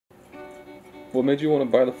What made you want to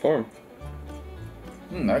buy the farm?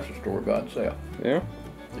 That's a story by itself. Yeah?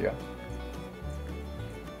 Yeah.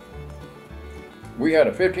 We had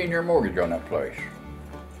a 15-year mortgage on that place.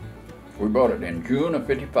 We bought it in June of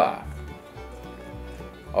 '55.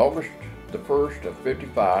 August the 1st of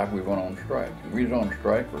 '55, we went on strike. We was on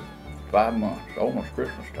strike for 5 months, almost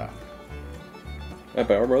Christmas time. At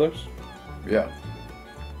Bauer Brothers? Yeah.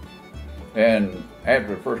 And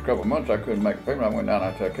after the first couple of months, I couldn't make a payment. I went down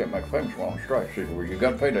and I said, I can't make a payment, so I'm on strike. She said, well, you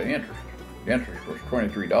got to pay the interest. The interest was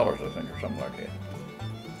 $23, I think, or something like that.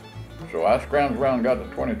 So I scrounged around and got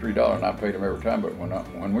the $23, and I paid them every time. But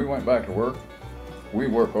when we went back to work, we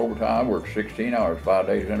worked overtime. I worked 16 hours, 5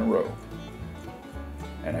 days in a row.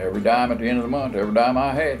 And every dime at the end of the month, every dime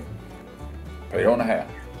I had, paid on the house.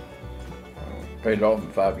 Paid it off in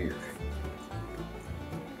 5 years.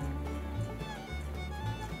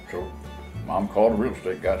 So Mom called the real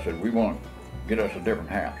estate guy, said, we want to get us a different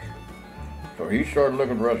house. So he started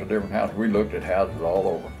looking for us a different house. We looked at houses all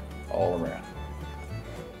over, all around.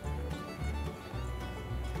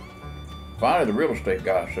 Finally, the real estate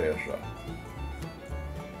guy says,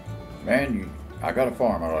 man, I got a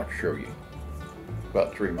farm I'd like to show you.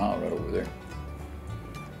 About 3 miles right over there.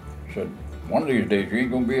 Said, one of these days you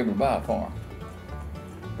ain't gonna be able to buy a farm.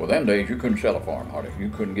 Well, them days you couldn't sell a farm, hardly. You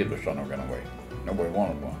couldn't get the son of a gun away. Nobody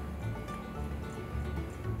wanted one.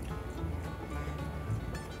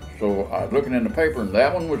 So I was looking in the paper, and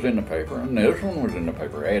that one was in the paper, and this one was in the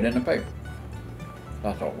paper, ad in the paper.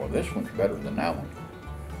 I thought, well, this one's better than that one.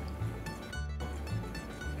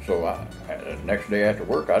 So the next day after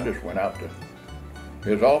work, I just went out to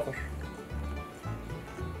his office.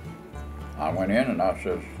 I went in and I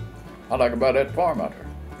says, I'd like to buy that farm out there.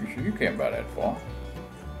 He said, you can't buy that farm.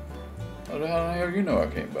 I said, how the hell you know I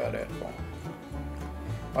can't buy that farm?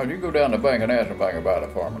 I said, you go down to the bank and ask them if I can buy the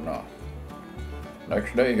farm or not.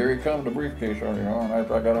 Next day, here he comes, the briefcase on his arm.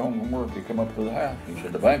 After I got home from work, he come up to the house. He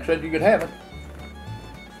said, the bank said you could have it.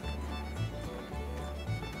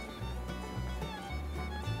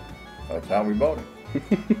 That's how we bought it.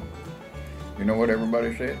 You know what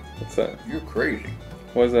everybody said? What's that? You're crazy.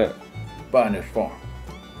 What's that? Buying this farm.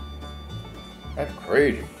 That's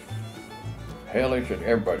crazy. Hell, they said,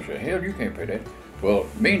 everybody said, hell, you can't pay that. Well,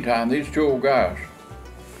 meantime, these two old guys,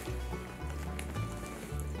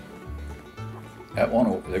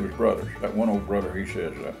 they was brothers. That one old brother, he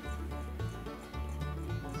says,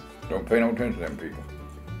 don't pay no attention to them people.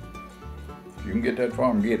 You can get that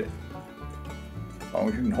farm, get it. As long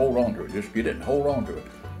as you can hold on to it, just get it and hold on to it.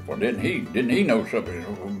 Well, didn't he know something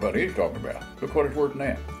about what he's talking about? Look what it's worth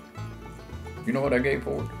now. You know what I gave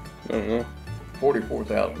for it? I don't know.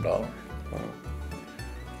 $44,000. Wow.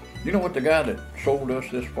 You know what the guy that sold us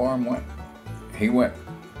this farm went? He went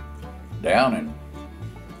down in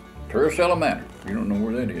Turricella Manor. You don't know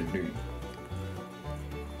where that is, do you?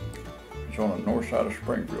 It's on the north side of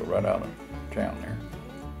Springfield, right out of town there.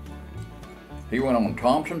 He went on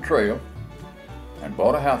Thompson Trail and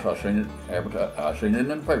bought a house. I seen it in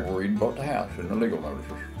the paper where he'd bought the house in the legal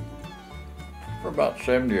notices for about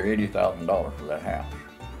 $70,000 or $80,000 for that house.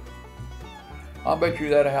 I bet you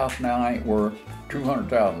that house now ain't worth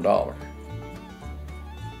 $200,000.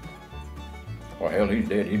 Well, hell, he's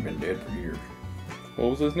dead. He's been dead for years. What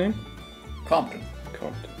was his name? Compton.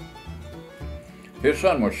 Compton. His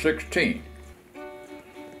son was 16.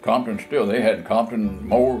 Compton still, they had Compton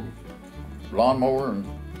lawnmower and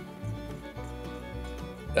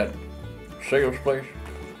that sales place.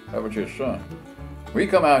 That was his son. We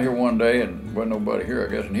come out here one day and wasn't nobody here, I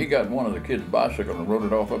guess, and he got one of the kids' bicycle and rode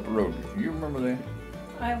it off up the road. You remember that?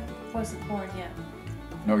 I wasn't born yet.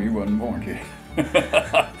 No, you wasn't born yet.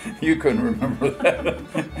 You couldn't remember that.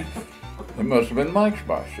 It must have been Mike's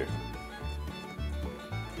bicycle.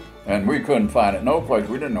 And we couldn't find it no place.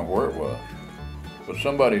 We didn't know where it was. But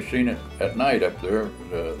somebody seen it at night up there.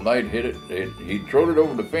 The light hit it. He threw it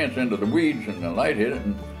over the fence into the weeds, and the light hit it,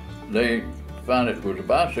 and they found it was a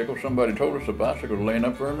bicycle. Somebody told us the bicycle was laying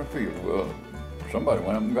up there in the field. Well, somebody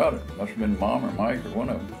went up and got it. Must have been Mom or Mike or one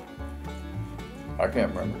of them. I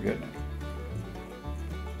can't remember getting it.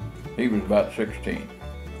 He was about 16.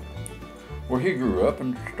 Well, he grew up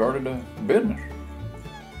and started a business.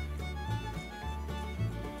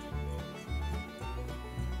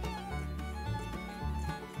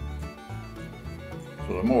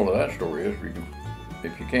 So the moral of that story is,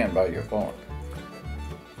 if you can, buy your farm.